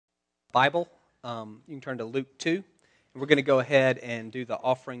Bible, you can turn to Luke 2. And we're going to go ahead and do the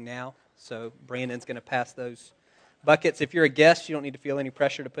offering now. So Brandon's going to pass those buckets. If you're a guest, you don't need to feel any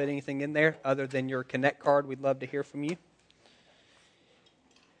pressure to put anything in there other than your Connect card. We'd love to hear from you.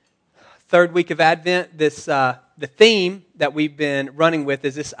 Third week of Advent, the theme that we've been running with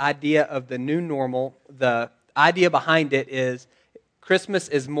is this idea of the new normal. The idea behind it is Christmas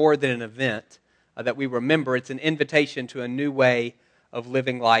is more than an event that we remember. It's an invitation to a new way of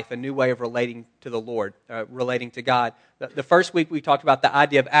living life, a new way of relating to the Lord, relating to God. The first week we talked about the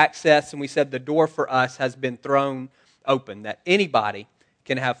idea of access, and we said the door for us has been thrown open, that anybody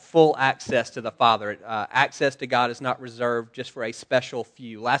can have full access to the Father. Access to God is not reserved just for a special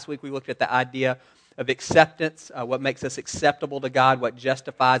few. Last week we looked at the idea of acceptance, what makes us acceptable to God, what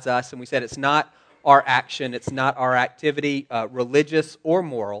justifies us, and we said it's not our action, it's not our activity, religious or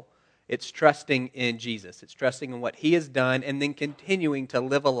moral. It's trusting in Jesus. It's trusting in what He has done and then continuing to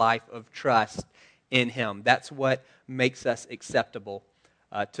live a life of trust in Him. That's what makes us acceptable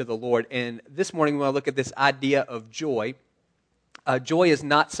to the Lord. And this morning we want to look at this idea of joy. Joy is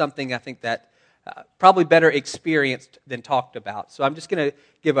not something I think that probably better experienced than talked about. So I'm just going to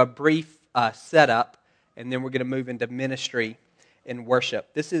give a brief setup, and then we're going to move into ministry and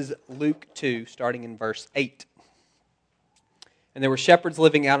worship. This is Luke 2, starting in verse 8. And there were shepherds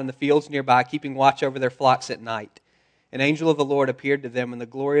living out in the fields nearby, keeping watch over their flocks at night. An angel of the Lord appeared to them, and the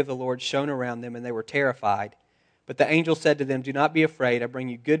glory of the Lord shone around them, and they were terrified. But the angel said to them, "Do not be afraid. I bring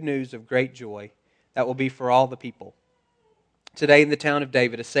you good news of great joy that will be for all the people. Today in the town of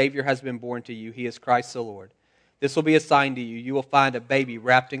David, a Savior has been born to you. He is Christ the Lord. This will be a sign to you. You will find a baby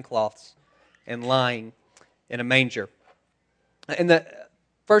wrapped in cloths and lying in a manger." In the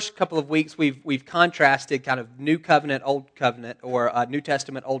first couple of weeks, we've contrasted kind of New Covenant, Old Covenant, or New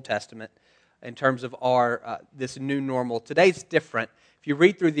Testament, Old Testament, in terms of our this new normal. Today's different. If you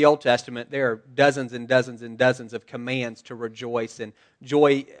read through the Old Testament, there are dozens and dozens and dozens of commands to rejoice, and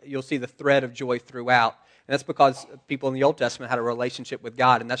joy, you'll see the thread of joy throughout. And that's because people in the Old Testament had a relationship with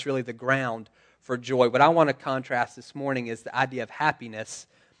God, and that's really the ground for joy. What I want to contrast this morning is the idea of happiness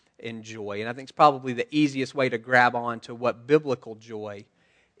and joy, and I think it's probably the easiest way to grab on to what biblical joy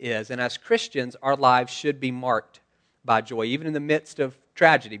is. And as Christians, our lives should be marked by joy, even in the midst of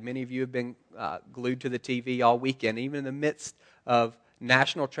tragedy. Many of you have been glued to the TV all weekend. Even in the midst of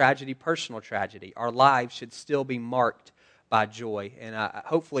national tragedy, personal tragedy, our lives should still be marked by joy. And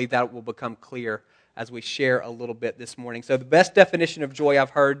hopefully that will become clear as we share a little bit this morning. So the best definition of joy I've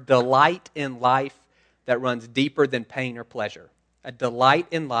heard: delight in life that runs deeper than pain or pleasure. A delight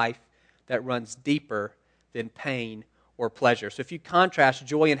in life that runs deeper than pain or pleasure. So if you contrast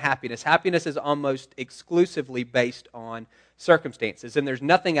joy and happiness, happiness is almost exclusively based on circumstances, and there's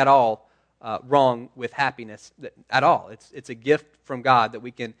nothing at all wrong with happiness at all. It's a gift from God that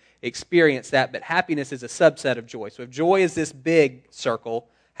we can experience that, but happiness is a subset of joy. So if joy is this big circle,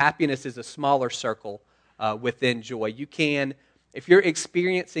 happiness is a smaller circle within joy. You can, if you're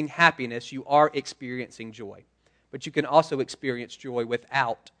experiencing happiness, you are experiencing joy, but you can also experience joy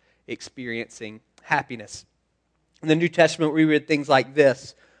without experiencing happiness. In the New Testament, we read things like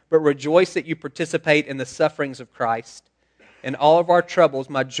this: "But rejoice that you participate in the sufferings of Christ. In all of our troubles,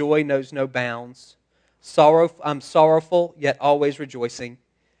 my joy knows no bounds. I'm sorrowful, yet always rejoicing.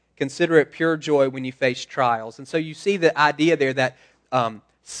 Consider it pure joy when you face trials." And so you see the idea there that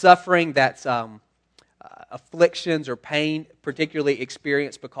suffering, that's afflictions or pain, particularly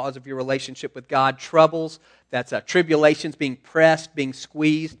experienced because of your relationship with God. Troubles, that's tribulations, being pressed, being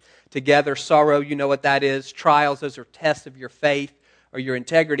squeezed together. Sorrow, you know what that is. Trials, those are tests of your faith or your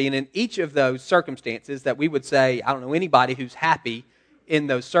integrity. And in each of those circumstances that we would say, I don't know anybody who's happy in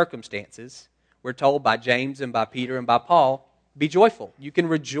those circumstances, we're told by James and by Peter and by Paul, be joyful. You can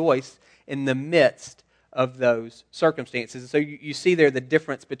rejoice in the midst of those circumstances. And so you see there the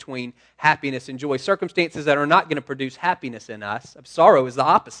difference between happiness and joy. Circumstances that are not going to produce happiness in us. Sorrow is the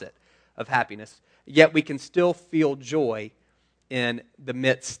opposite of happiness. Yet we can still feel joy in the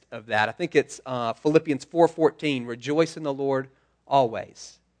midst of that. I think it's Philippians 4:14, "Rejoice in the Lord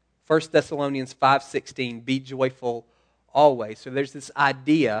always." 1 Thessalonians 5:16, "Be joyful always." So there's this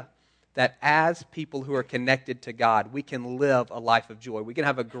idea that as people who are connected to God, we can live a life of joy. We can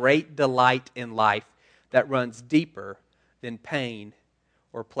have a great delight in life that runs deeper than pain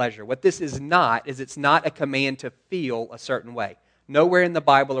or pleasure. What this is not, is it's not a command to feel a certain way. Nowhere in the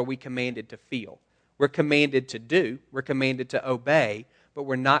Bible are we commanded to feel. We're commanded to do, we're commanded to obey, but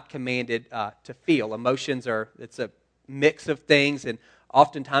we're not commanded to feel. Emotions it's a mix of things, and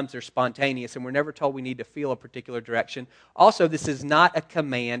oftentimes they're spontaneous, and we're never told we need to feel a particular direction. Also, this is not a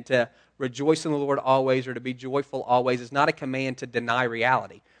command to rejoice in the Lord always or to be joyful always. It's not a command to deny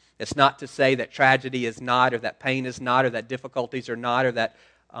reality. It's not to say that tragedy is not, or that pain is not, or that difficulties are not, or that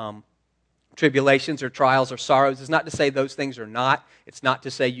tribulations or trials or sorrows. It's not to say those things are not. It's not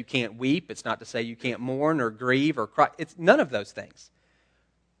to say you can't weep. It's not to say you can't mourn or grieve or cry. It's none of those things.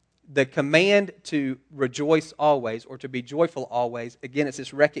 The command to rejoice always, or to be joyful always, again, it's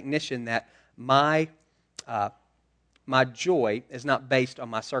this recognition that my joy is not based on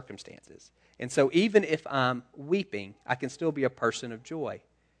my circumstances. And so even if I'm weeping, I can still be a person of joy.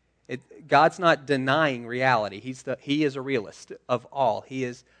 God's not denying reality. He is a realist of all. He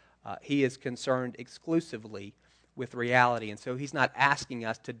is concerned exclusively with reality. And so he's not asking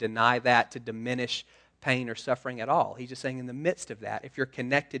us to deny that, to diminish pain or suffering at all. He's just saying in the midst of that, if you're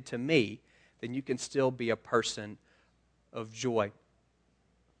connected to me, then you can still be a person of joy.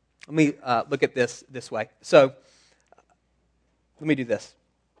 Let me look at this way. So let me do this.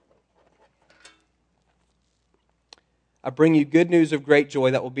 I bring you good news of great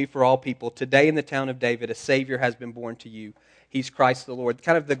joy that will be for all people. Today in the town of David, a Savior has been born to you. He's Christ the Lord.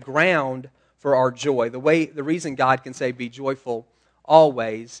 Kind of the ground for our joy. The reason God can say be joyful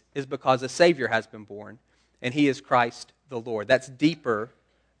always is because a Savior has been born, and He is Christ the Lord. That's deeper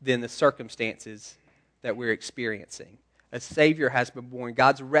than the circumstances that we're experiencing. A Savior has been born.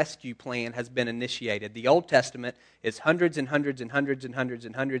 God's rescue plan has been initiated. The Old Testament is hundreds and hundreds and hundreds and hundreds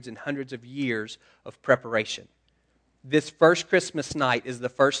and hundreds and hundreds of years of preparation. This first Christmas night is the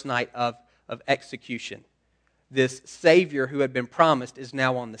first night of execution. This Savior who had been promised is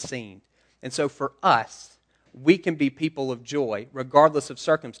now on the scene. And so for us, we can be people of joy regardless of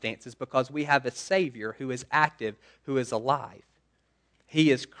circumstances because we have a Savior who is active, who is alive.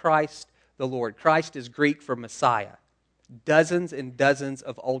 He is Christ the Lord. Christ is Greek for Messiah. Dozens and dozens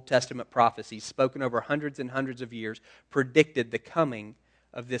of Old Testament prophecies spoken over hundreds and hundreds of years predicted the coming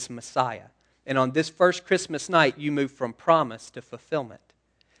of this Messiah. And on this first Christmas night, you move from promise to fulfillment.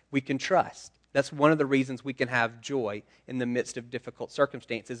 We can trust. That's one of the reasons we can have joy in the midst of difficult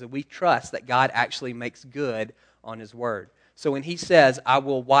circumstances, and we trust that God actually makes good on His word. So when He says, I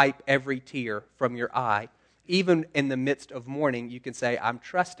will wipe every tear from your eye, even in the midst of mourning, you can say, I'm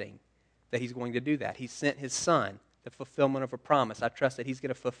trusting that He's going to do that. He sent His Son, the fulfillment of a promise. I trust that He's going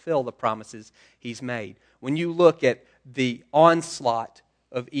to fulfill the promises He's made. When you look at the onslaught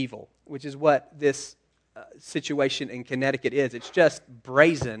of evil, which is what this situation in Connecticut is, it's just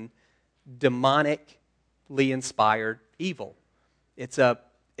brazen, demonically inspired evil. It's a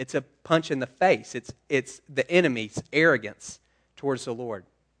punch in the face. It's the enemy's arrogance towards the Lord.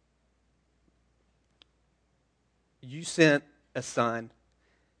 You sent a son,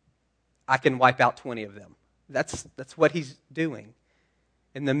 I can wipe out 20 of them. That's what He's doing.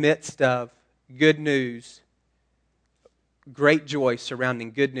 In the midst of good news, great joy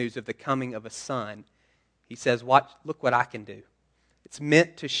surrounding good news of the coming of a son, He says, look what I can do. It's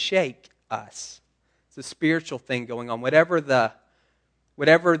meant to shake us. It's a spiritual thing going on. Whatever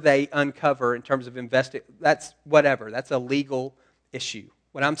they uncover in terms of that's whatever. That's a legal issue.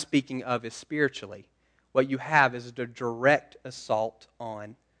 What I'm speaking of is spiritually. What you have is a direct assault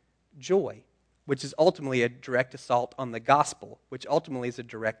on joy, which is ultimately a direct assault on the gospel, which ultimately is a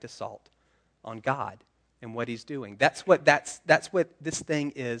direct assault on God and what He's doing. That's what this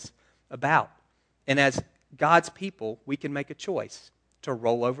thing is about. And as God's people, we can make a choice to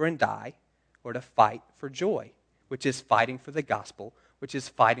roll over and die or to fight for joy, which is fighting for the gospel, which is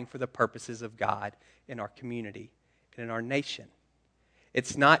fighting for the purposes of God in our community and in our nation.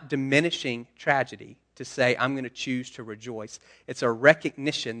 It's not diminishing tragedy to say, I'm going to choose to rejoice. It's a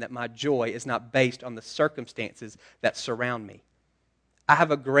recognition that my joy is not based on the circumstances that surround me. I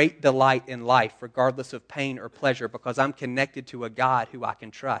have a great delight in life, regardless of pain or pleasure, because I'm connected to a God who I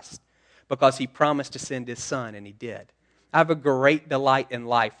can trust, because He promised to send His Son, and He did. I have a great delight in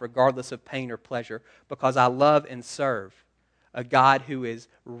life, regardless of pain or pleasure, because I love and serve a God who is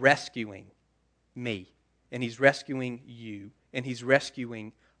rescuing me, and He's rescuing you, and He's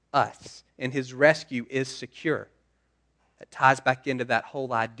rescuing us, and His rescue is secure. It ties back into that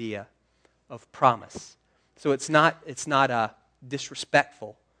whole idea of promise. So it's not a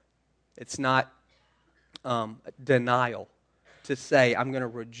disrespectful. It's not denial to say, I'm going to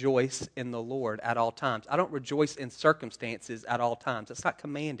rejoice in the Lord at all times. I don't rejoice in circumstances at all times. That's not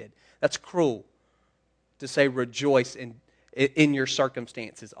commanded. That's cruel to say rejoice in your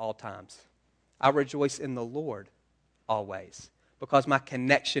circumstances all times. I rejoice in the Lord always, because my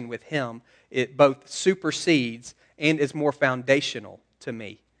connection with Him, it both supersedes and is more foundational to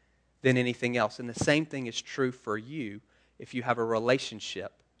me than anything else. And the same thing is true for you if you have a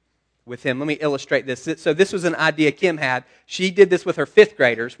relationship with Him. Let me illustrate this. So this was an idea Kim had. She did this with her fifth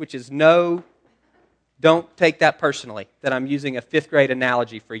graders, which is no Don't take that personally, that I'm using a 5th grade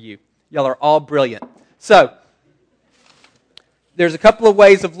analogy for you. Y'all are all brilliant. So, there's a couple of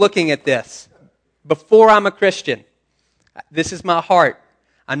ways of looking at this. Before I'm a Christian, this is my heart.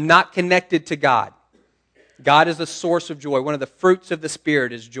 I'm not connected to God. God is a source of joy. One of the fruits of the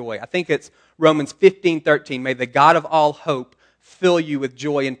Spirit is joy. I think it's Romans 15:13. May the God of all hope fill you with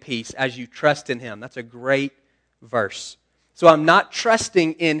joy and peace as you trust in Him. That's a great verse. So I'm not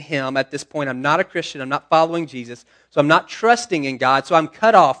trusting in Him at this point. I'm not a Christian. I'm not following Jesus. So I'm not trusting in God. So I'm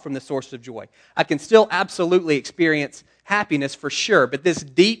cut off from the source of joy. I can still absolutely experience happiness for sure, but this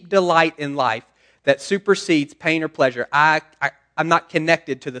deep delight in life that supersedes pain or pleasure, I'm not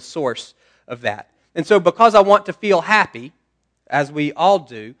connected to the source of that. And so because I want to feel happy, as we all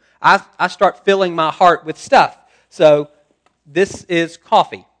do, I start filling my heart with stuff. So this is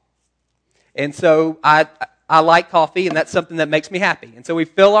coffee. And so I like coffee, and that's something that makes me happy. And so we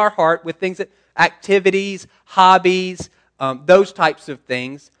fill our heart with things, activities, hobbies, those types of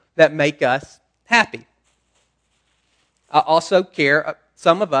things that make us happy. I also care,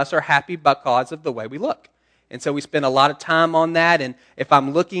 some of us are happy because of the way we look. And so we spend a lot of time on that, and if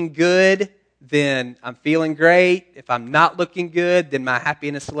I'm looking good, then I'm feeling great. If I'm not looking good, then my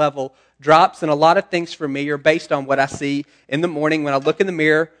happiness level drops. And a lot of things for me are based on what I see in the morning when I look in the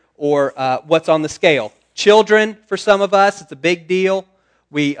mirror or what's on the scale. Children, for some of us, it's a big deal.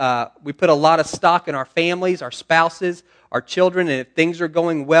 We put a lot of stock in our families, our spouses, our children, and if things are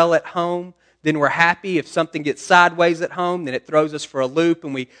going well at home, then we're happy. If something gets sideways at home, then it throws us for a loop,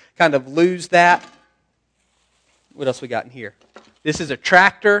 and we kind of lose that. What else we got in here? This is a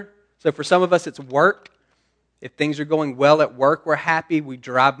tractor. So for some of us, it's work. If things are going well at work, we're happy. We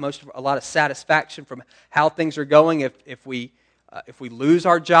derive a lot of satisfaction from how things are going. If we lose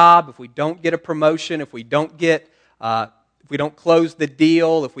our job, if we don't get a promotion, if we don't close the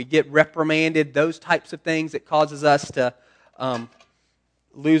deal, if we get reprimanded, those types of things, it causes us to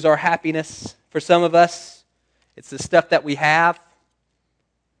lose our happiness. For some of us, it's the stuff that we have,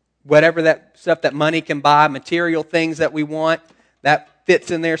 whatever that stuff that money can buy, material things that we want, that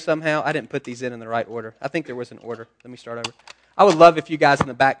fits in there somehow. I didn't put these in the right order. I think there was an order. Let me start over. I would love if you guys in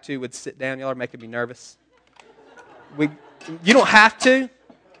the back, too, would sit down. Y'all are making me nervous. You don't have to,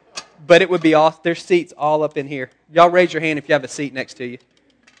 but it would be awesome. There's seats all up in here. Y'all raise your hand if you have a seat next to you.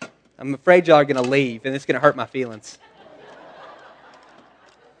 I'm afraid y'all are going to leave, and it's going to hurt my feelings.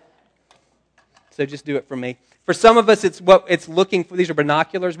 So just do it for me. For some of us, it's looking for. These are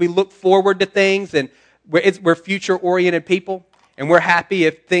binoculars. We look forward to things, and we're future-oriented people. And we're happy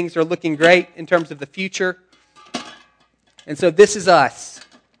if things are looking great in terms of the future. And so this is us.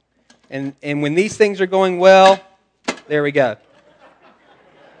 And when these things are going well, there we go.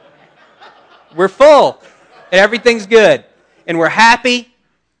 We're full. And everything's good. And we're happy.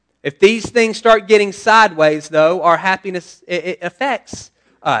 If these things start getting sideways, though, our happiness, it affects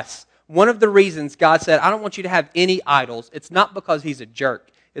us. One of the reasons God said, I don't want you to have any idols, it's not because He's a jerk.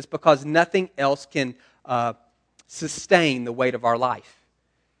 It's because nothing else can sustain the weight of our life.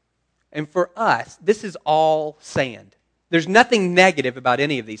 And for us, this is all sand. There's nothing negative about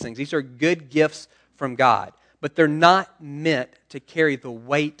any of these things. These are good gifts from God, but they're not meant to carry the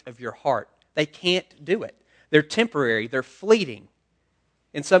weight of your heart. They can't do it. They're temporary. They're fleeting.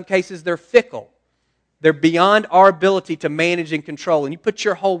 In some cases, they're fickle. They're beyond our ability to manage and control. And you put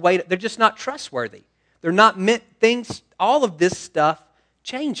your whole weight, they're just not trustworthy. They're not meant, all of this stuff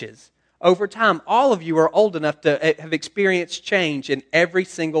changes over time. All of you are old enough to have experienced change in every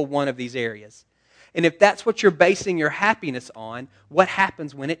single one of these areas. And if that's what you're basing your happiness on, what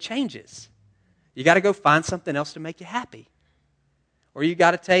happens when it changes? You got to go find something else to make you happy. Or you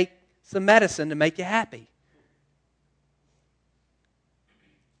got to take some medicine to make you happy.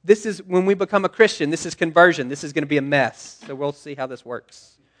 This is, when we become a Christian, this is conversion. This is going to be a mess. So we'll see how this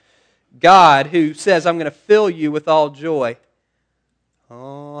works. God, who says, I'm going to fill you with all joy.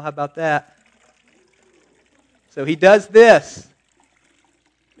 Oh, how about that? So He does this,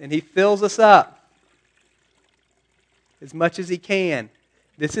 and He fills us up as much as He can.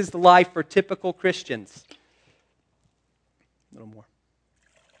 This is the life for typical Christians. A little more.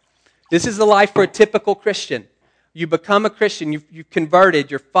 This is the life for a typical Christian. You become a Christian, you've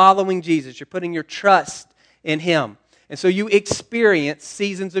converted, you're following Jesus, you're putting your trust in Him. And so you experience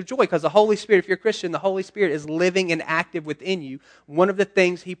seasons of joy because the Holy Spirit, if you're a Christian, the Holy Spirit is living and active within you. One of the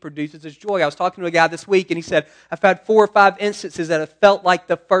things He produces is joy. I was talking to a guy this week and he said, I've had 4 or 5 instances that have felt like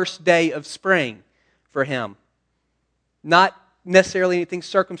the first day of spring for him. Not necessarily anything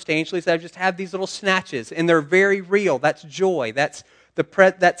circumstantially, so I've just had these little snatches and they're very real. That's joy. That's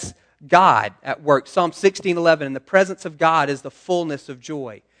God at work. Psalm 16:11, in the presence of God is the fullness of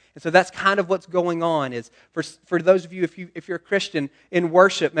joy. And so that's kind of what's going on is for those of you, if you're a Christian, in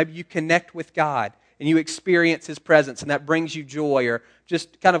worship, maybe you connect with God and you experience His presence and that brings you joy, or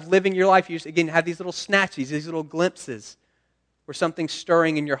just kind of living your life, you just, again, have these little snatches, these little glimpses where something's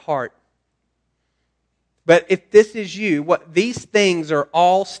stirring in your heart. But if this is you, what these things are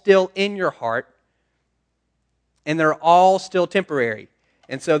all still in your heart, and they're all still temporary.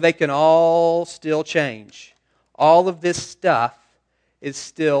 And so they can all still change. All of this stuff is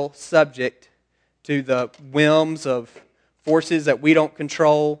still subject to the whims of forces that we don't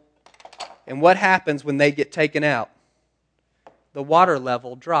control. And what happens when they get taken out? The water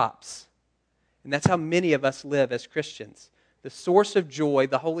level drops. And that's how many of us live as Christians. The source of joy,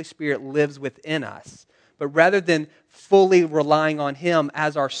 the Holy Spirit, lives within us. But rather than fully relying on Him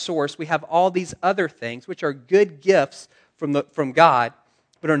as our source, we have all these other things, which are good gifts from God,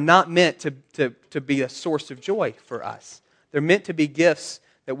 but are not meant to be a source of joy for us. They're meant to be gifts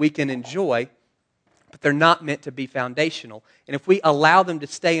that we can enjoy, but they're not meant to be foundational. And if we allow them to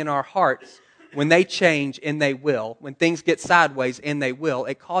stay in our hearts, when they change, and they will, when things get sideways, and they will,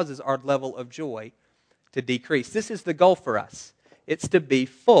 it causes our level of joy to decrease. This is the goal for us. It's to be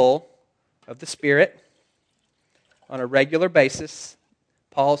full of the Spirit on a regular basis.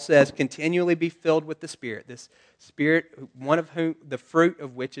 Paul says, continually be filled with the Spirit. This Spirit, one of whom, the fruit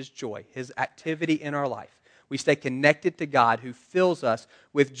of which is joy, His activity in our life. We stay connected to God who fills us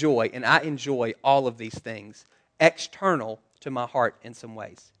with joy, and I enjoy all of these things, external to my heart in some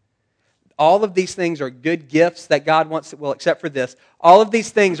ways. All of these things are good gifts that God wants to, well, except for this, all of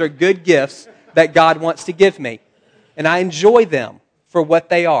these things are good gifts that God wants to give me, and I enjoy them for what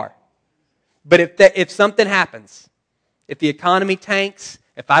they are. But if something happens, if the economy tanks,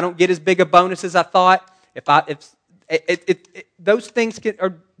 if I don't get as big a bonus as I thought, those things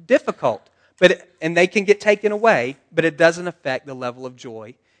are difficult, and they can get taken away, but it doesn't affect the level of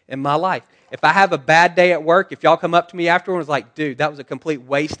joy in my life. If I have a bad day at work, if y'all come up to me afterwards and was like, dude, that was a complete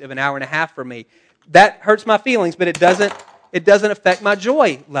waste of an hour and a half for me, that hurts my feelings, but it doesn't affect my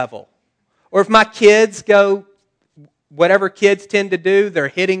joy level. Or if my kids go, whatever kids tend to do, they're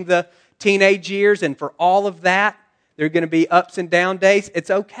hitting the teenage years, and for all of that, there are going to be ups and down days. It's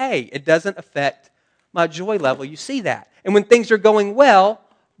okay. It doesn't affect my joy level. You see that. And when things are going well,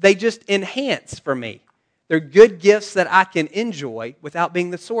 they just enhance for me. They're good gifts that I can enjoy without being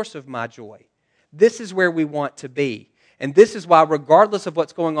the source of my joy. This is where we want to be. And this is why, regardless of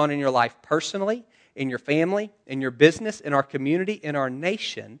what's going on in your life personally, in your family, in your business, in our community, in our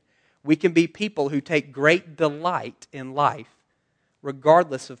nation, we can be people who take great delight in life,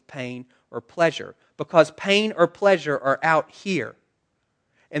 regardless of pain or pleasure. Because pain or pleasure are out here.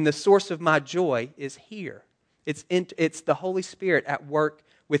 And the source of my joy is here. It's the Holy Spirit at work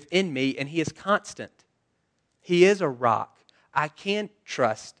within me, and He is constant. He is a rock. I can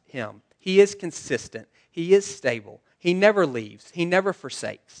trust Him. He is consistent. He is stable. He never leaves. He never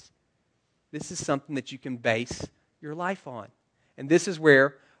forsakes. This is something that you can base your life on. And this is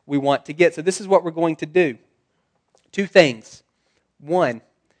where we want to get. So this is what we're going to do. Two things. One,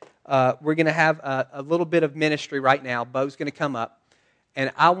 we're going to have a little bit of ministry right now. Bo's going to come up.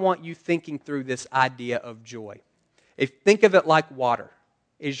 And I want you thinking through this idea of joy. Think of it like water.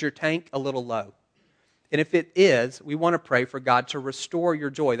 Is your tank a little low? And if it is, we want to pray for God to restore your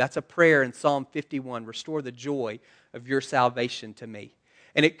joy. That's a prayer in Psalm 51. Restore the joy of your salvation to me.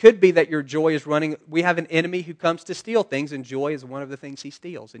 And it could be that your joy is running. We have an enemy who comes to steal things, and joy is one of the things he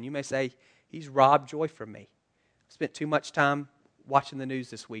steals. And you may say, he's robbed joy from me. I spent too much time watching the news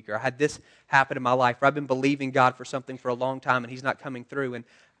this week, or I had this happen in my life, or I've been believing God for something for a long time, and He's not coming through,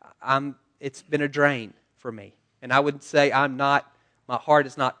 and it's been a drain for me. And I would say my heart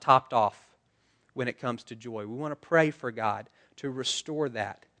is not topped off when it comes to joy. We want to pray for God to restore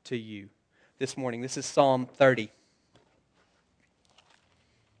that to you this morning. This is Psalm 30.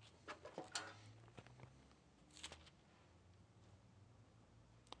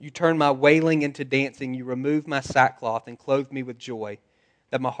 You turn my wailing into dancing. You remove my sackcloth and clothe me with joy,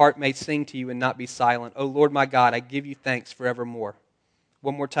 that my heart may sing to you and not be silent. O Lord my God, I give you thanks forevermore.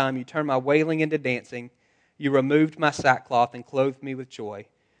 One more time. You turn my wailing into dancing. You removed my sackcloth and clothed me with joy,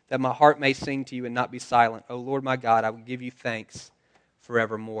 that my heart may sing to you and not be silent. O Lord my God, I will give you thanks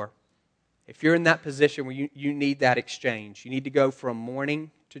forevermore. If you're in that position where you need that exchange, you need to go from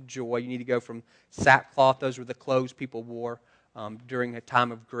mourning to joy. You need to go from sackcloth, those were the clothes people wore during a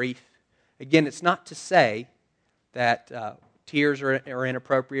time of grief. Again, it's not to say that tears are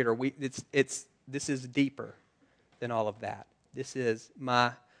inappropriate, or this is deeper than all of that. This is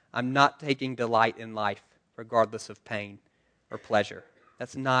I'm not taking delight in life regardless of pain or pleasure.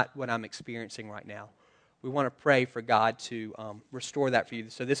 That's not what I'm experiencing right now. we want to pray for God to restore that for you.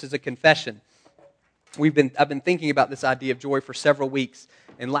 So this is a confession. I've been thinking about this idea of joy for several weeks.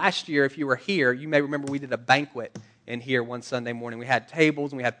 And last year, if you were here, you may remember we did a banquet in here one Sunday morning. We had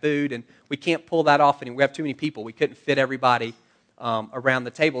tables and we had food, and we can't pull that off anymore. We have too many people. We couldn't fit everybody around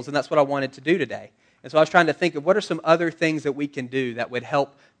the tables, and that's what I wanted to do today. And so I was trying to think of what are some other things that we can do that would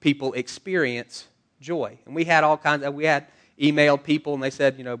help people experience joy. And we had all kinds of, we had emailed people, and they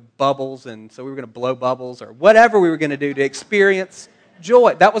said, bubbles, and so we were going to blow bubbles or whatever we were going to do to experience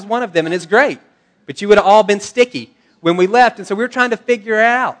joy. That was one of them, and it's great. But you would have all been sticky when we left, and so we were trying to figure it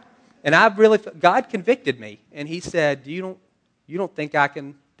out. And God convicted me, and He said, you don't think I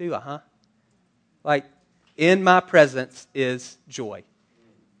can do it, huh? Like, in my presence is joy,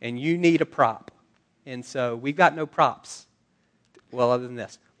 and you need a prop. And so we've got no props. Well, other than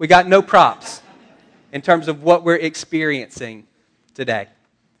this, we got no props in terms of what we're experiencing today.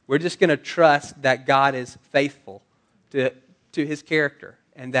 We're just going to trust that God is faithful to His character,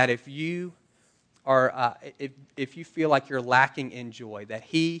 and that if you are, if you feel like you're lacking in joy, that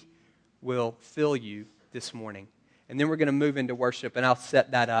He will fill you this morning. And then we're going to move into worship, and I'll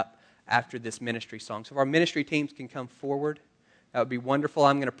set that up after this ministry song. So if our ministry teams can come forward, that would be wonderful.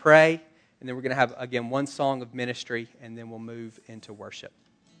 I'm going to pray, and then we're going to have, again, one song of ministry, and then we'll move into worship.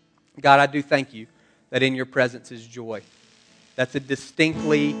 God, I do thank you that in your presence is joy. That's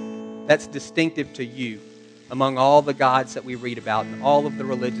distinctive to you among all the gods that we read about and all of the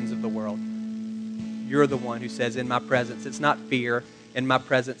religions of the world. You're the one who says, in my presence, it's not fear. In my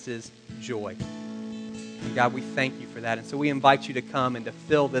presence is joy. And God, we thank you for that. And so we invite you to come and to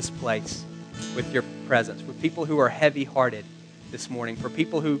fill this place with your presence. For people who are heavy-hearted this morning, for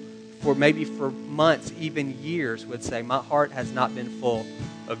people who, for months, even years, would say, my heart has not been full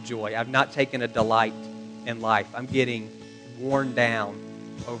of joy. I've not taken a delight in life. I'm getting worn down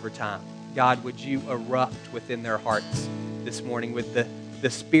over time. God, would you erupt within their hearts this morning with the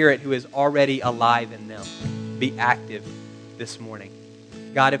Spirit who is already alive in them be active this morning.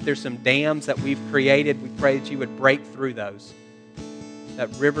 God, if there's some dams that we've created, we pray that you would break through those, that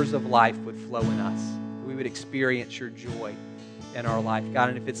rivers of life would flow in us. We would experience your joy in our life. God,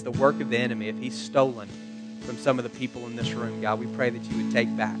 and if it's the work of the enemy, if he's stolen from some of the people in this room, God, we pray that you would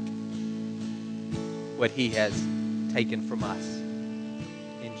take back what he has taken from us.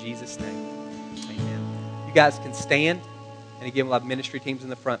 In Jesus' name, amen. You guys can stand. And again, we'll have ministry teams in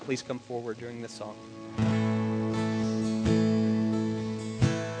the front. Please come forward during this song.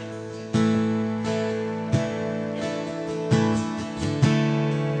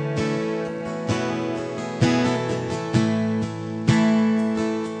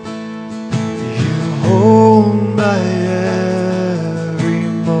 You hold my every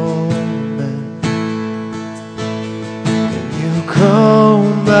moment, and you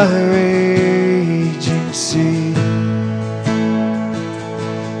calm my raging sea.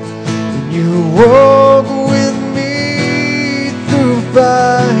 You walk with me through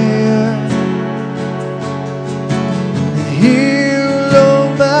fire and heal all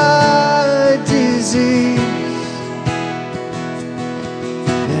my disease,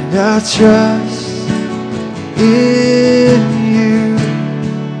 and I trust in you,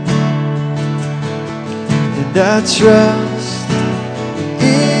 and I trust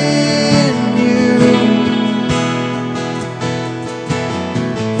in you.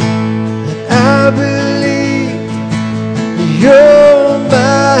 I believe you're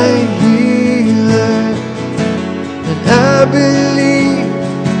my healer, and I believe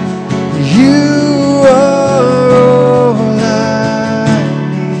you are all I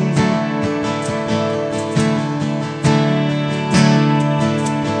need.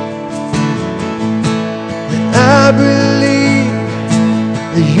 And I believe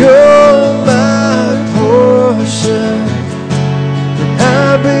that you're my portion, and I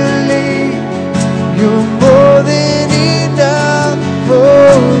believe you're more than enough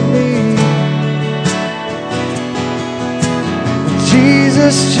for me.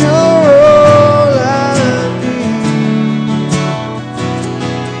 Jesus, you're all I need.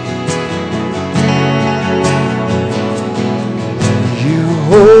 You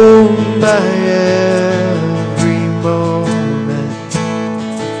hold my every moment.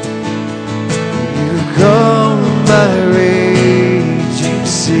 You calm my raging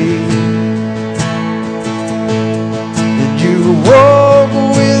sea. Walk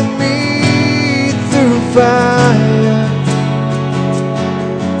with me through fire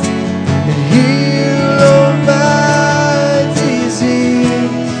and heal all my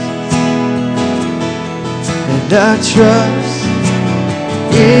disease, and I trust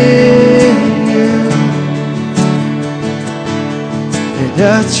in you, and I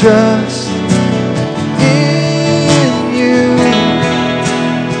trust in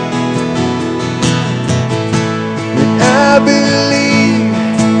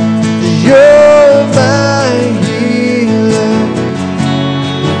you're my healer.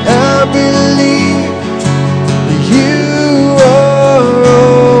 I believe that you are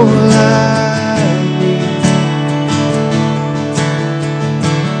all I need.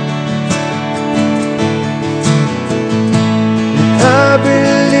 I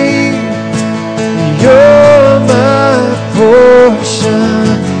believe you're my portion.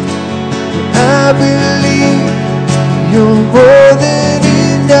 I believe you're more than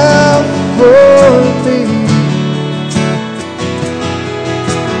enough for me.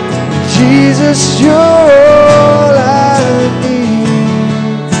 Jesus, you're all I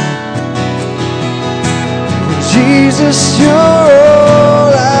need. Jesus, you're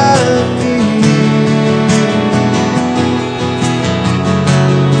all I need.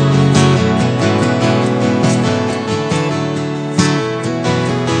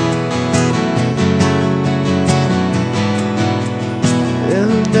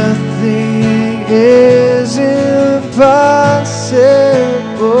 And nothing is impossible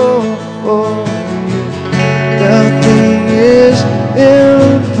for you. Nothing is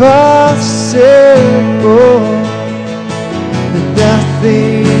impossible.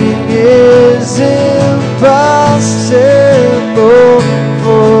 Nothing is impossible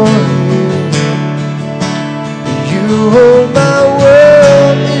for you. You hold my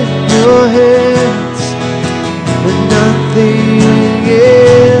world in your hands. Nothing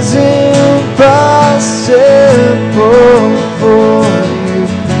is impossible for you.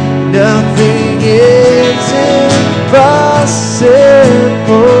 Nothing is impossible.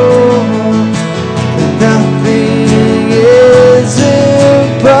 Nothing is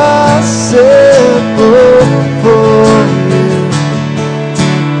impossible for you.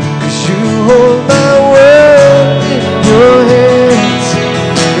 'Cause you hold my world in your hands.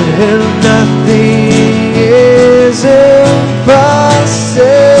 And nothing is impossible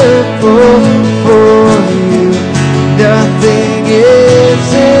for you. Nothing is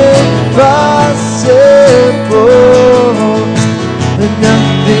impossible.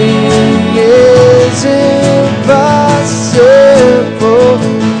 Nothing is impossible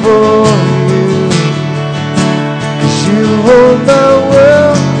for you. 'Cause you hold my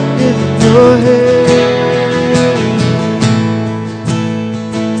world in your hand.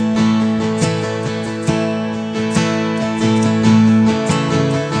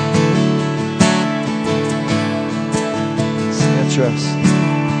 Trust.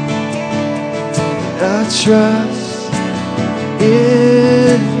 I trust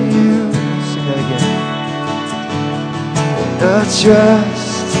in you. Sing that again. I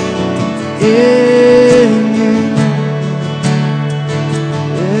trust in you.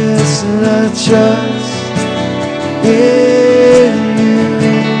 Yes, and I trust in you.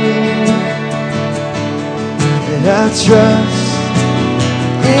 And I trust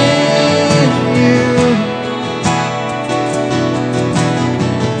in you.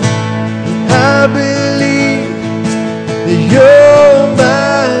 I believe that you're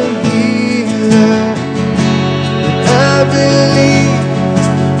my healer. I believe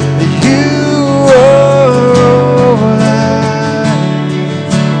that you are all I need.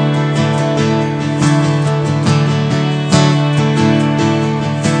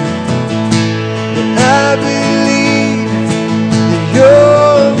 I believe that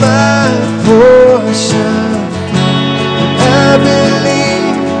you're my portion. I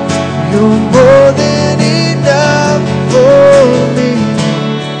believe you're more than enough for me.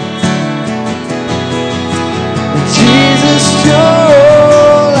 Jesus, you're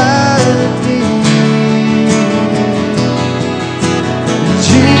all I need.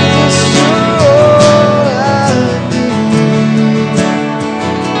 Jesus, you're all I need.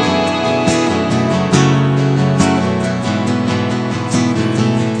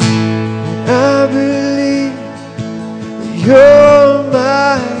 I believe that you're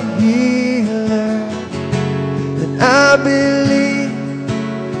my healer. And I believe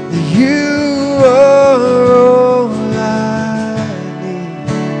that you are all I need.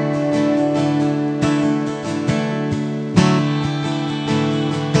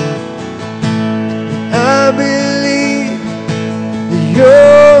 I believe that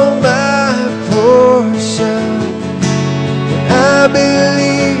you're my portion. I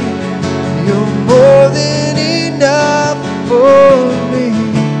believe you're more than enough for me.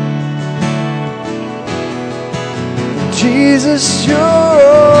 Jesus, you're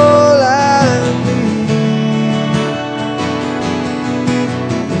all I need.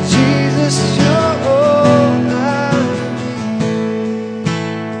 Jesus, you're all I need.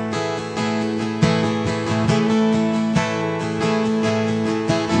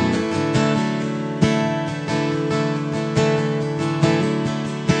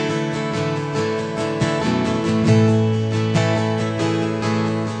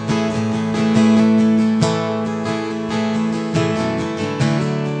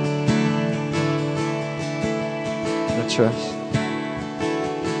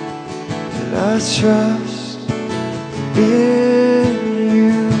 I trust in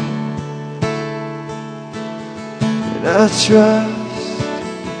you, and I trust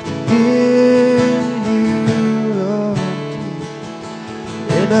in you, Lord,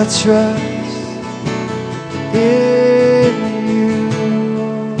 and I trust in you.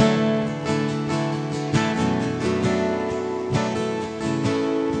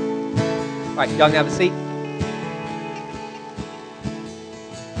 All right, y'all can have a seat.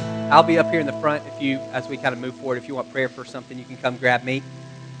 I'll be up here in the front if you, as we kind of move forward. If you want prayer for something, you can come grab me.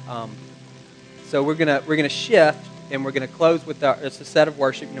 So we're gonna shift, and we're gonna close with it's a set of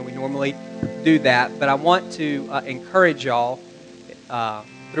worship. You know, we normally do that, but I want to encourage y'all.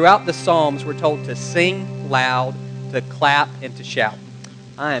 Throughout the Psalms, we're told to sing loud, to clap, and to shout.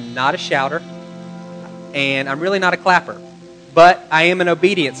 I am not a shouter, and I'm really not a clapper, but I am an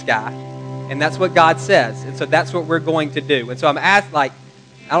obedience guy, and that's what God says, and so that's what we're going to do. And so I'm asked,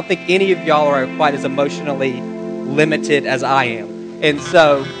 I don't think any of y'all are quite as emotionally limited as I am. And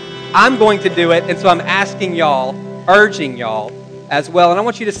so I'm going to do it, and so I'm asking y'all, urging y'all as well. And I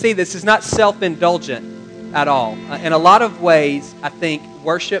want you to see this is not self-indulgent at all. In a lot of ways, I think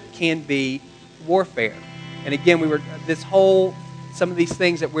worship can be warfare. And again, some of these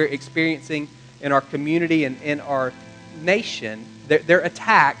things that we're experiencing in our community and in our nation, they're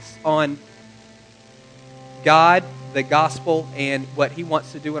attacks on God, the gospel, and what He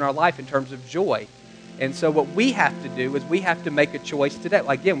wants to do in our life in terms of joy. And so what we have to do is we have to make a choice today.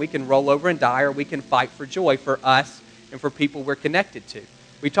 Again, we can roll over and die, or we can fight for joy for us and for people we're connected to.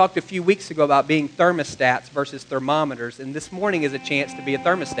 We talked a few weeks ago about being thermostats versus thermometers, and this morning is a chance to be a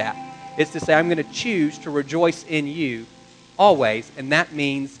thermostat. It's to say, I'm going to choose to rejoice in you always, and that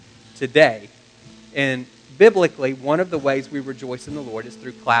means today. And biblically, one of the ways we rejoice in the Lord is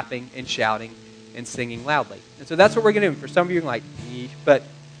through clapping and shouting and singing loudly. And so that's what we're going to do. For some of you, you're like, but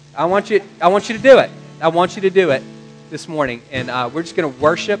I want you to do it. I want you to do it this morning. And we're just going to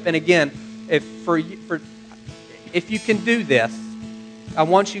worship. And again, if you can do this, I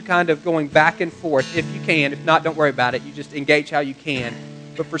want you kind of going back and forth, if you can. If not, don't worry about it. You just engage how you can.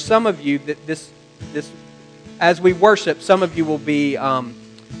 But for some of you, this as we worship, some of you will be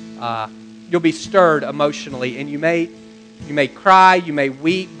you'll be stirred emotionally, and you may cry, you may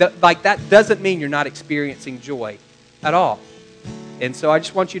weep. That doesn't mean you're not experiencing joy at all. And so I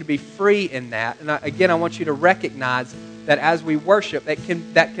just want you to be free in that. And I want you to recognize that as we worship,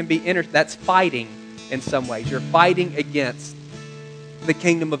 that's fighting in some ways. You're fighting against the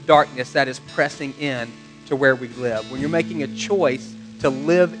kingdom of darkness that is pressing in to where we live. When you're making a choice to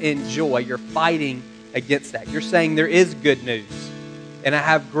live in joy, you're fighting against that. You're saying there is good news, and I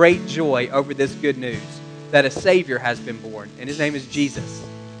have great joy over this good news that a Savior has been born, and His name is Jesus.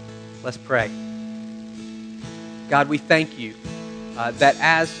 Let's pray. God, we thank You that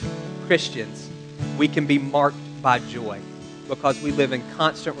as Christians, we can be marked by joy because we live in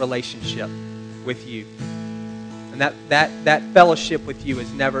constant relationship with You. And that fellowship with You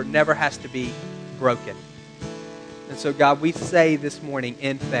is never has to be broken. And so, God, we say this morning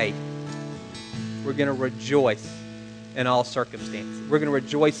in faith, we're going to rejoice in all circumstances. We're going to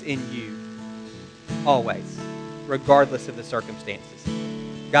rejoice in You always, regardless of the circumstances.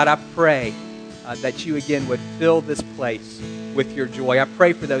 God, I pray that You again would fill this place with Your joy. I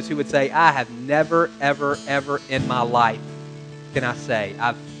pray for those who would say, I have never, ever, ever in my life, can I say,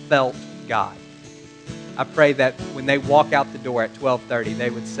 I've felt God. I pray that when they walk out the door at 12:30, they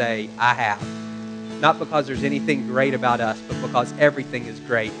would say, I have. Not because there's anything great about us, but because everything is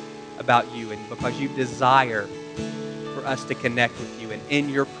great about You, and because You desire for us to connect with You, and in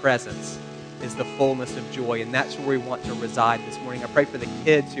Your presence is the fullness of joy, and that's where we want to reside this morning. I pray for the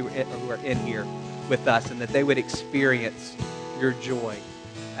kids who are in here with us, and that they would experience Your joy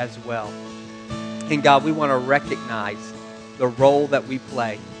as well. And God, we want to recognize the role that we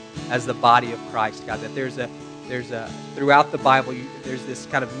play as the body of Christ, God, that there's a throughout the Bible, there's this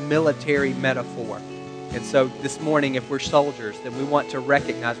kind of military metaphor. And so this morning, if we're soldiers, then we want to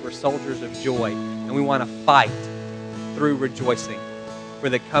recognize we're soldiers of joy, and we want to fight through rejoicing for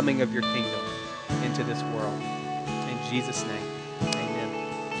the coming of Your kingdom into this world. In Jesus' name,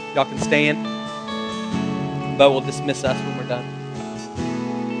 amen. Y'all can stand. Bo will dismiss us when we're done.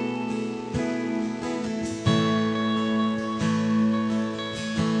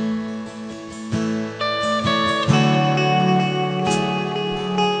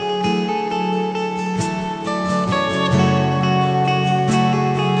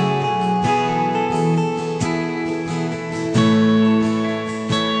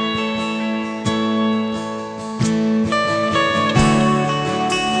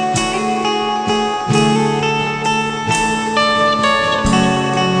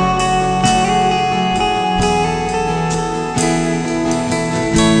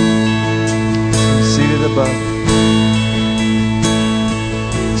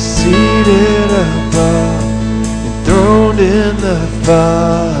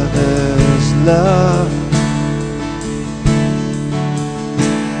 Father's love,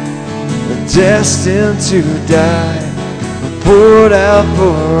 destined to die, poured out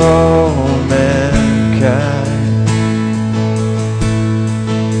for all mankind.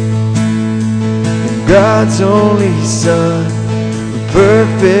 And God's only Son, the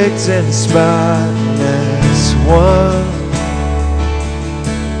perfect and spotless one.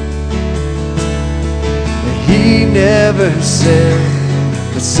 And He never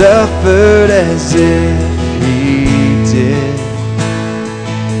sinned, but suffered as if He did.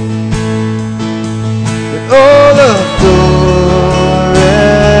 All authority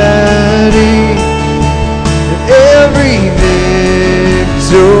and every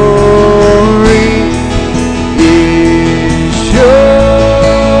victory is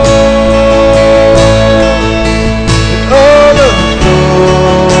yours. And all authority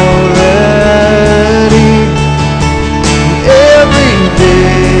and every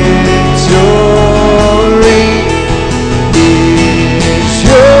victory is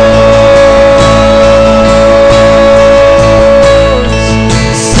yours.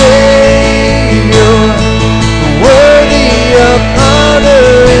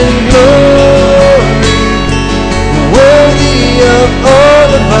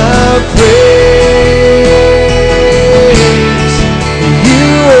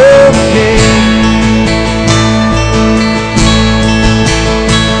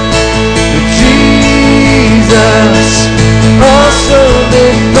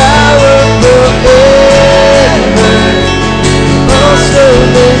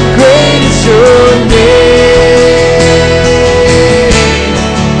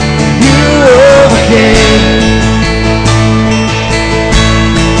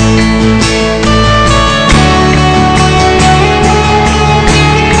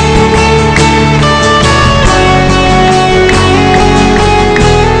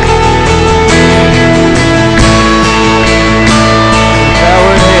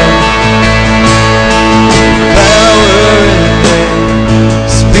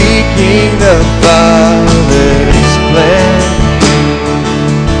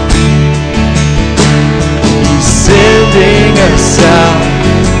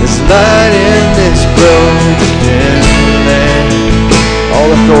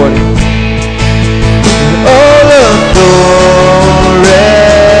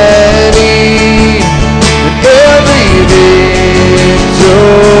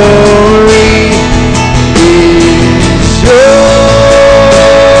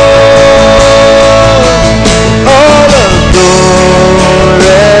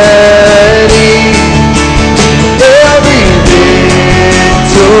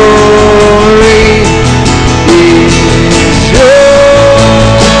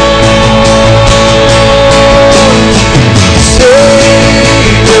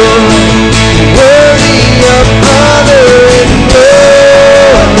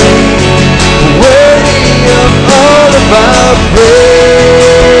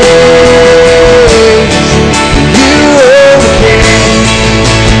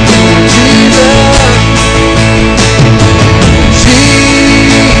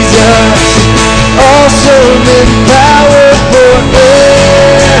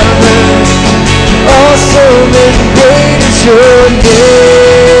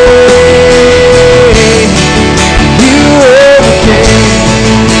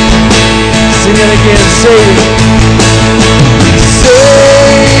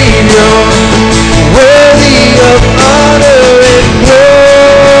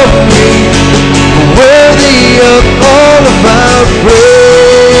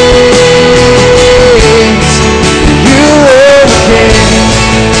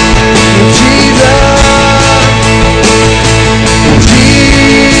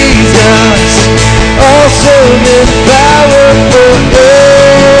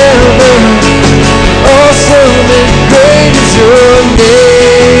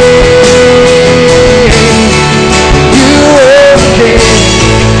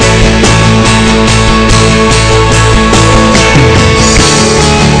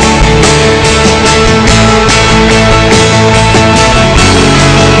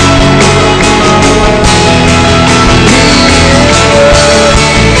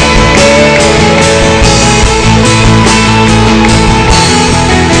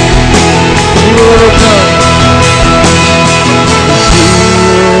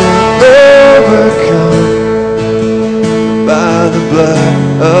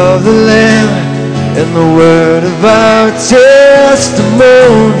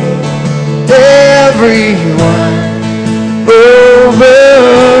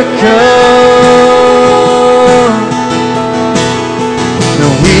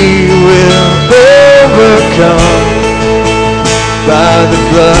 and we will overcome by the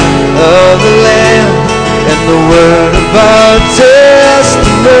blood of the Lamb and the word of our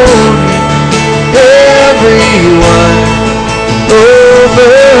testimony. Everyone overcome.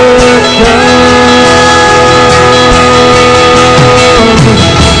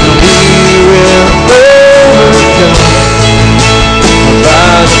 We will overcome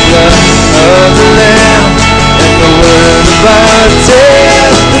by the blood of the Lamb and the word of our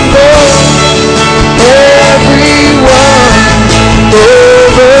testimony. Everyone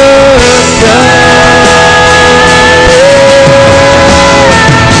overcome.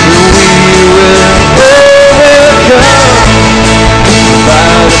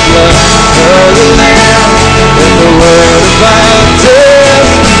 By the blood of the Lamb and the word of our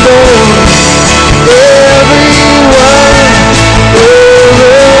testimony, everyone overcome.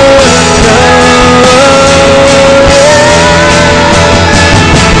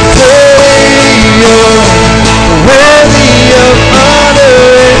 Savior, worthy of honor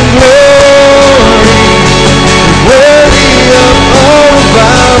and glory, worthy of all of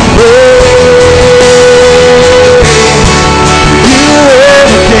our praise. You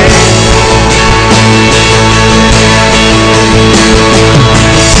overcame.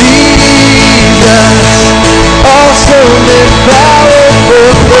 Jesus, awesome and powerful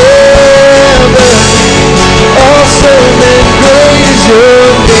forever, awesome and great is your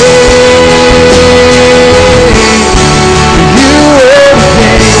name. You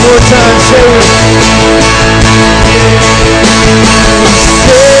overcame. One more time, say it.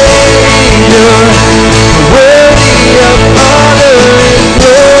 Savior, worthy of honor and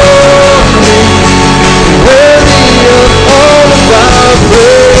glory, worthy of all of our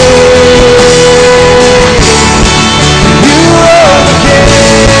praise. You overcame,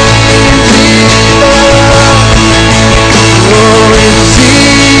 oh,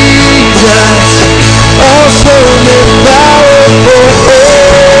 Jesus, awesome and powerful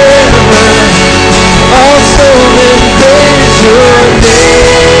forever, awesome and great is your name.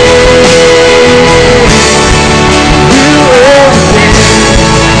 You overcame.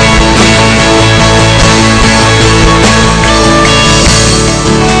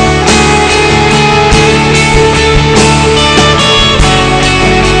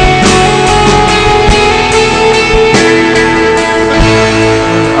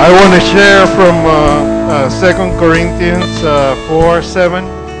 I want to share from 2 Corinthians 4:7.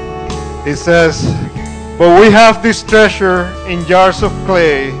 It says, "But we have this treasure in jars of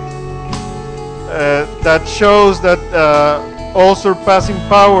clay that shows that all surpassing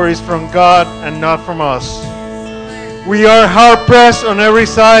power is from God and not from us. We are hard pressed on every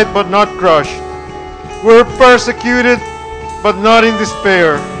side but not crushed. We're persecuted but not in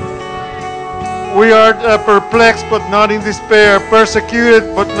despair. We are perplexed but not in despair,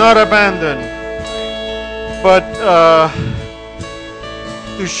 persecuted but not abandoned." But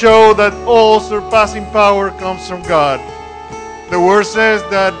to show that all surpassing power comes from God. The word says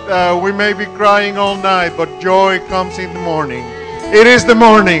that we may be crying all night, but joy comes in the morning. It is the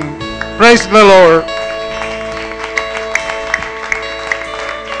morning. Praise the Lord.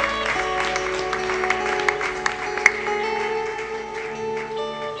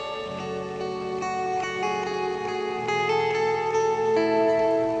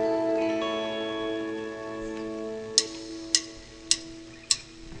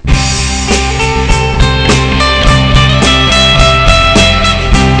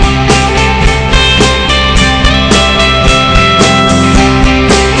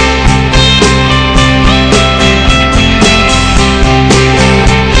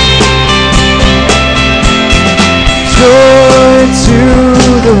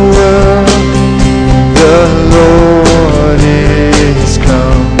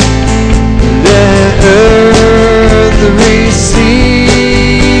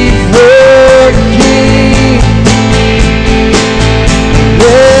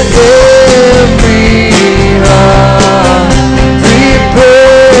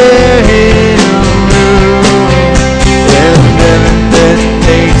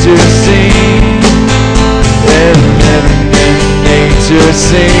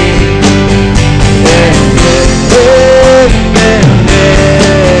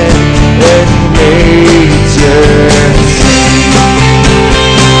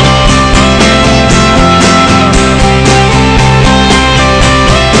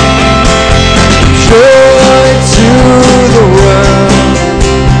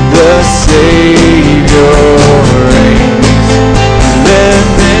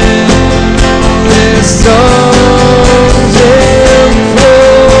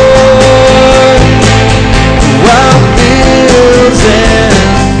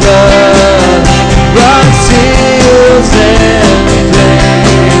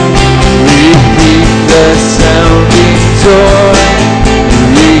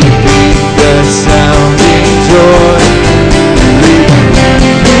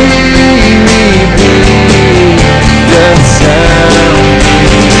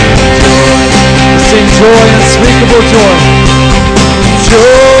 joy, unspeakable joy. Joy,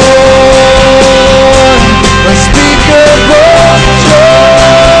 unspeakable joy,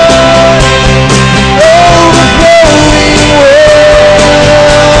 overflowing well,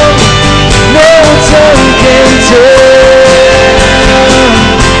 no tongue can tell.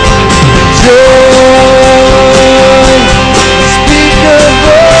 Joy,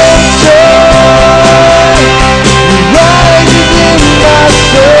 unspeakable joy, rises in my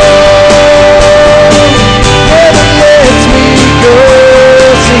soul, never lets me go.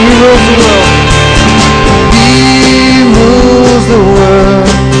 So He rules the world. He rules the world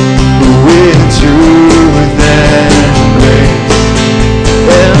with truth and grace,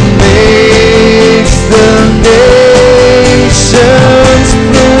 and makes the nations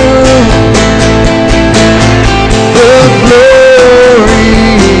prove the glories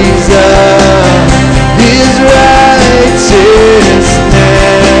of His righteousness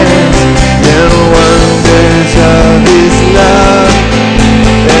and wonders of His love,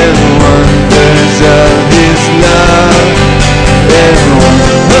 and wonders of His love, and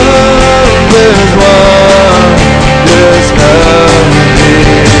wonders of His love.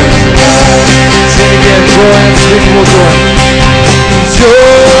 Sing again, joy, unspeakable joy.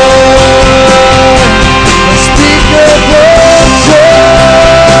 Joy, unspeakable joy,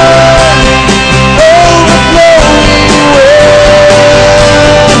 overflowing well,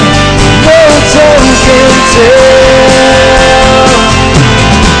 no tongue can tell.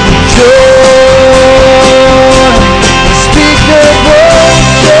 Joy, unspeakable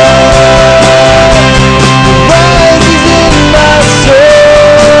joy, rises in my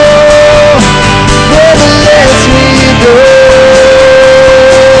soul, never lets me go.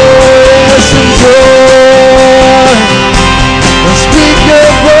 Yes, and joy, unspeakable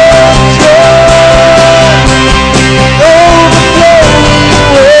joy, overflowing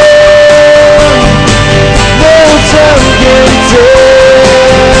well, no tongue can tell.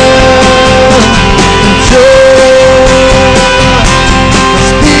 Joy,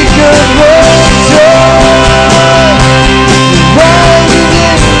 unspeakable joy, rises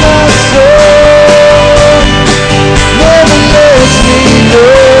in my soul, never lets me go.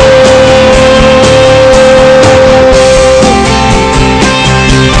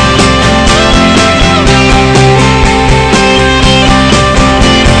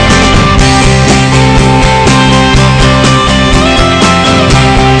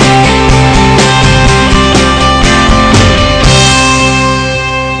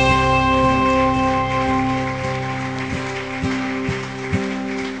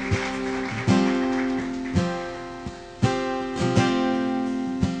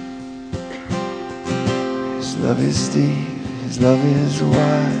 His love is deep, His love is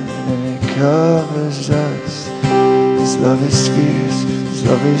wide, and it covers us. His love is fierce, His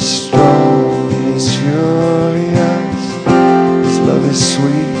love is strong, He's furious. His love is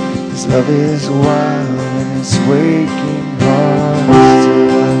sweet, His love is wild, and it's waking hearts to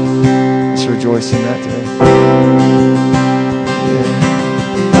life. Let's rejoice in that today. Yeah.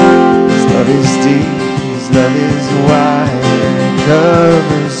 His love is deep, His love is wide, and it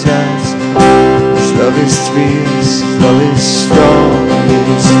covers us. His love is fierce, His love is strong, it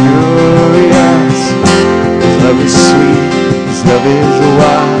is furious. His love is sweet, His love is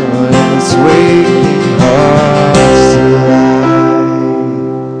wild, and it's waking hearts to life.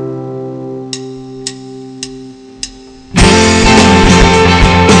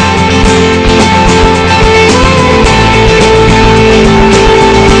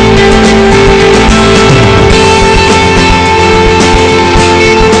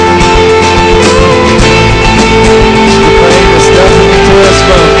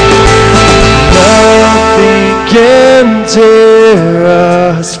 Tear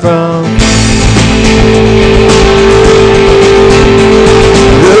us from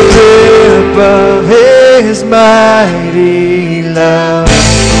the grip of His mighty love.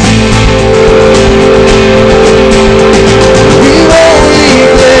 We only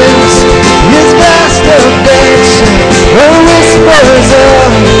glimpse His vast affection, the whispers of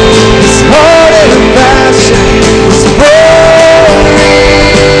His heart and passion was pouring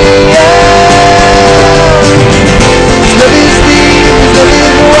out. His love is deep, His love is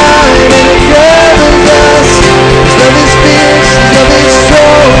wide, and it covers us. His love is fierce, His love is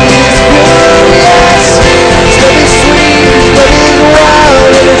strong, He's furious. His love is sweet, His love is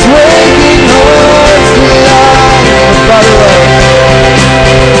wild, and it's waking hearts to life.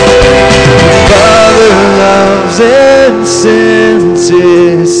 The Father loves and sends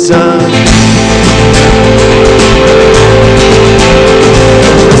His Son.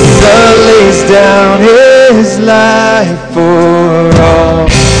 The Son lays down His life for all.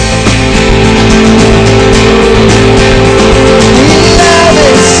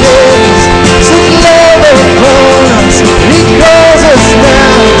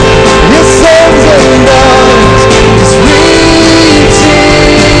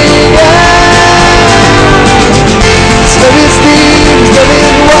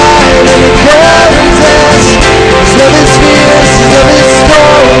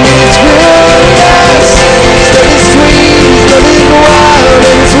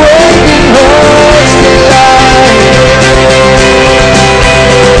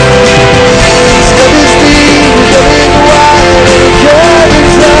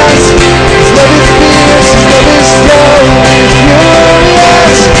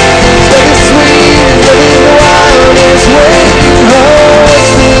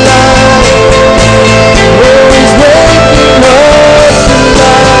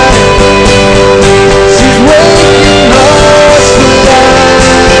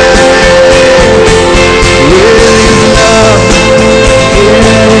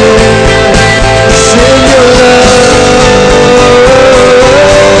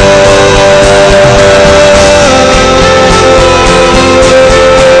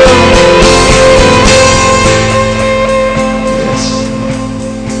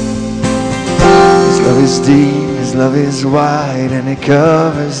 it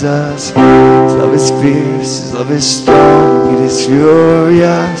covers us. His love is fierce, His love is strong, it is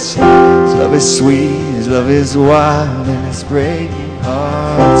furious. His love is sweet, His love is wild, and it's breaking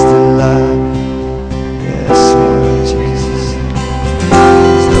hearts to life. Yes, Lord Jesus.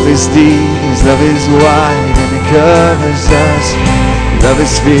 His love is deep, His love is wide, and it covers us. Your love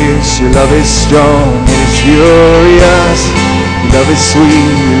is fierce, Your love is strong, it is furious. Your love is sweet,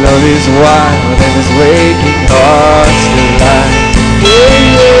 Your love is wild, and it's waking hearts to life.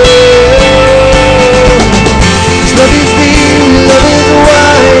 His love is deep, Your love is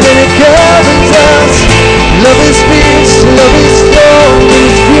wide, and it covers us. Your love is fierce, Your love is strong, and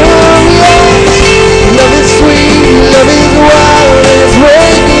it's furious. Your love is sweet, Your love is wild, and it's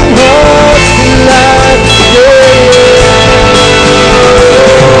waking hearts to life.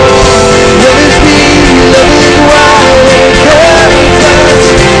 Love is deep, love is wide, and it covers us.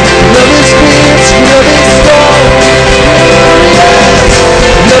 Love is fierce, love is strong, furious.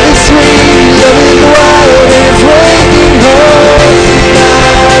 Love is sweet, love is wild, and it's waking hearts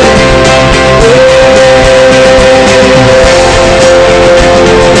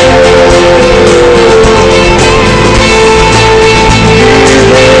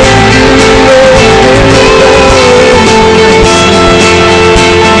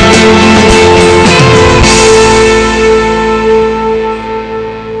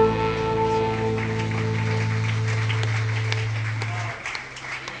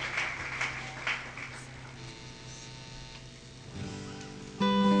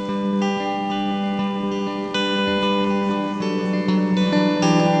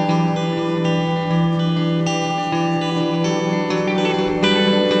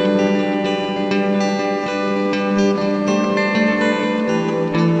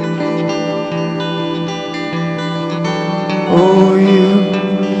Oh, you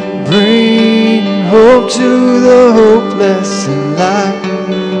bring hope to the hopeless and light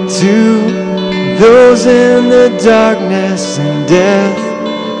to those in the darkness and death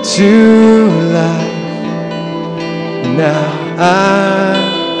to life. Now I'm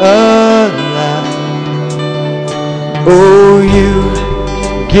alive. Oh, you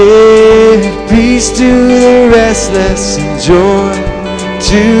give peace to the restless and joy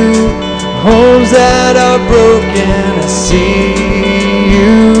to homes that are broken. I see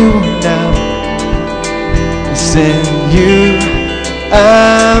you now. It's in you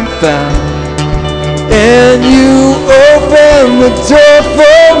I'm found, and you open the door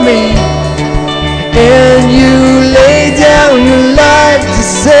for me, and you lay down your life to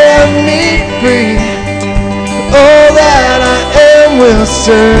set me free. All that I am will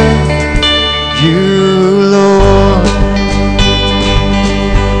serve you, Lord.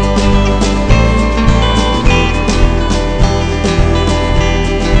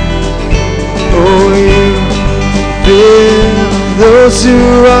 Oh, you fill those who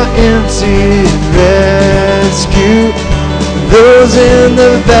are empty and rescue those in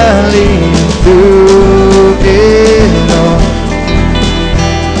the valley. Through it all,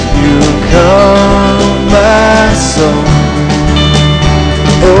 you calm my soul.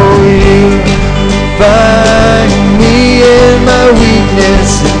 Oh, you find me in my weakness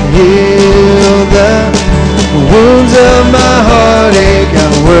and heal the wounds of my heartache. I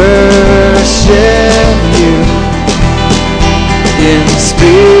worship you in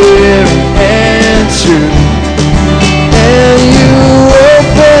spirit and truth, and you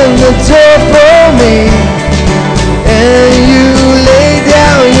open the door for me, and you lay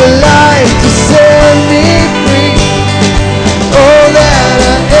down your life to set me free. All that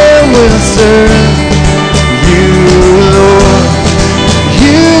I am will serve you, Lord,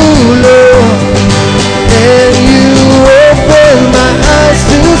 you, Lord, and you open my eyes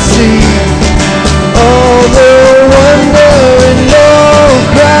to see all the wonder and all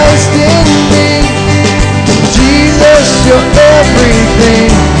Christ in me. Jesus, you're everything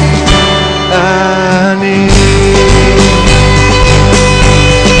I need.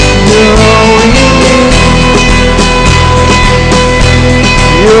 You're all we need.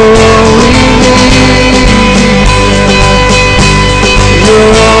 You're all we need.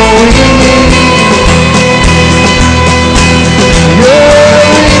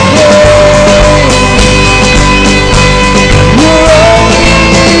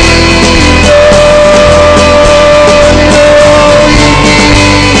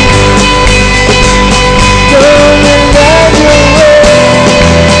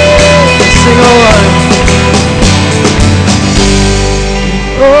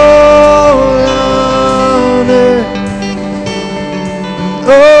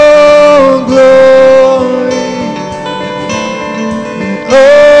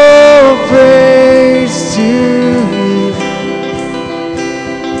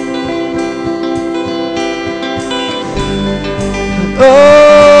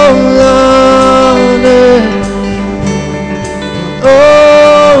 All honor,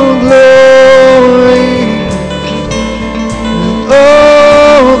 all glory,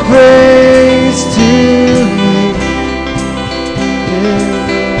 all praise to you.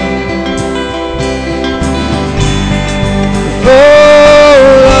 All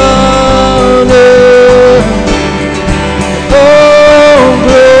honor, all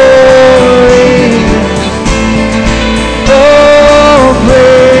glory, all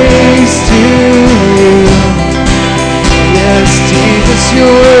praise to you. Yes, Jesus,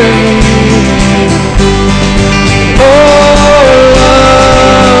 you're worthy. All honor,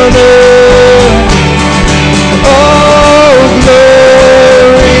 all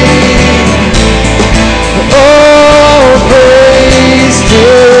glory, all praise to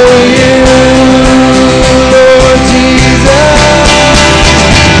you, Lord Jesus.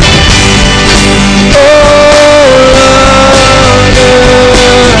 All honor,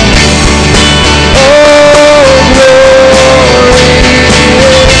 all glory,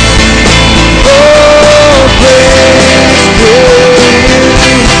 all praise to you.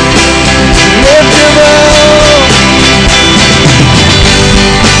 Lift him up.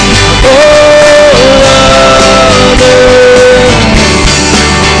 All honor,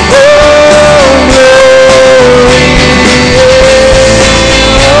 all glory,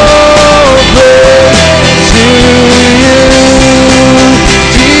 all praise to you,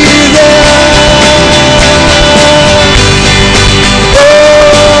 Jesus. All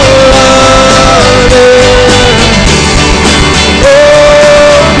honor, all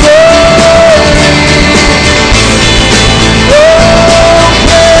glory, all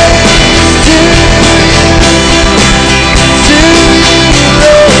praise to you,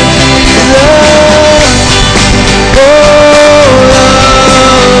 Lord Jesus. All honor,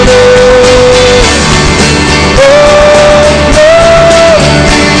 all glory,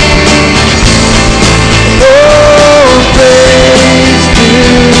 all praise to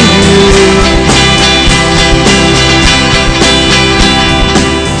you.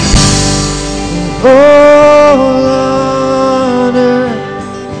 All honor,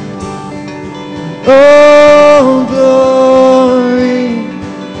 all glory,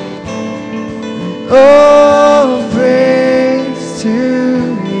 all praise to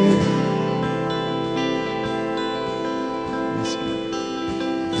you. Yes, God.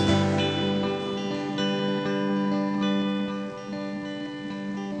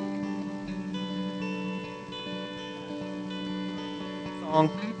 Song.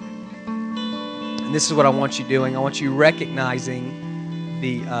 And this is what I want you doing. I want you recognizing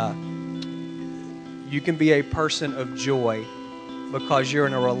you can be a person of joy because you're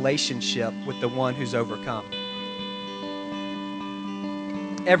in a relationship with the one who's overcome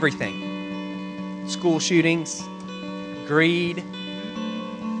everything. School shootings, greed,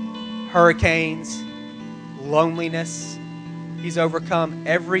 hurricanes, loneliness. He's overcome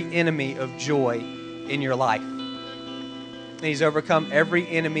every enemy of joy in your life. And He's overcome every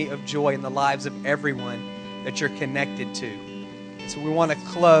enemy of joy in the lives of everyone that you're connected to. So we want to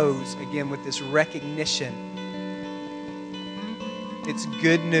close again with this recognition. It's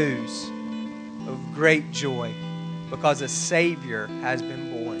good news of great joy because a Savior has been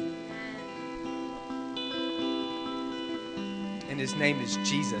born. And His name is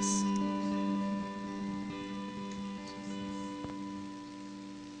Jesus.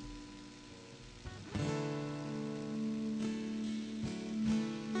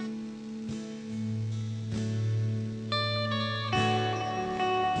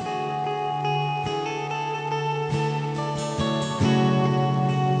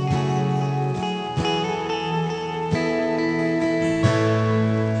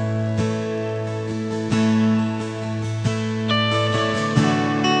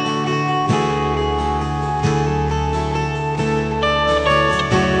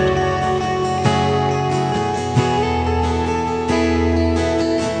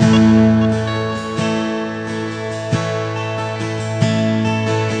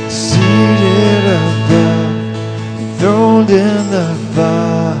 Seated above, enthroned in the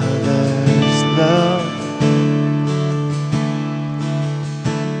Father's love,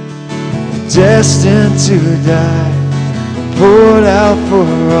 destined to die, poured out for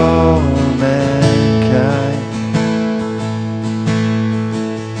all mankind.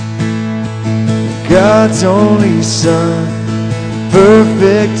 God's only Son,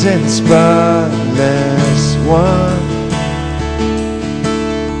 perfect and spotless one.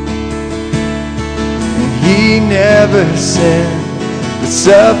 He never sinned, but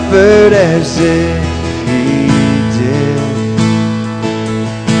suffered as if He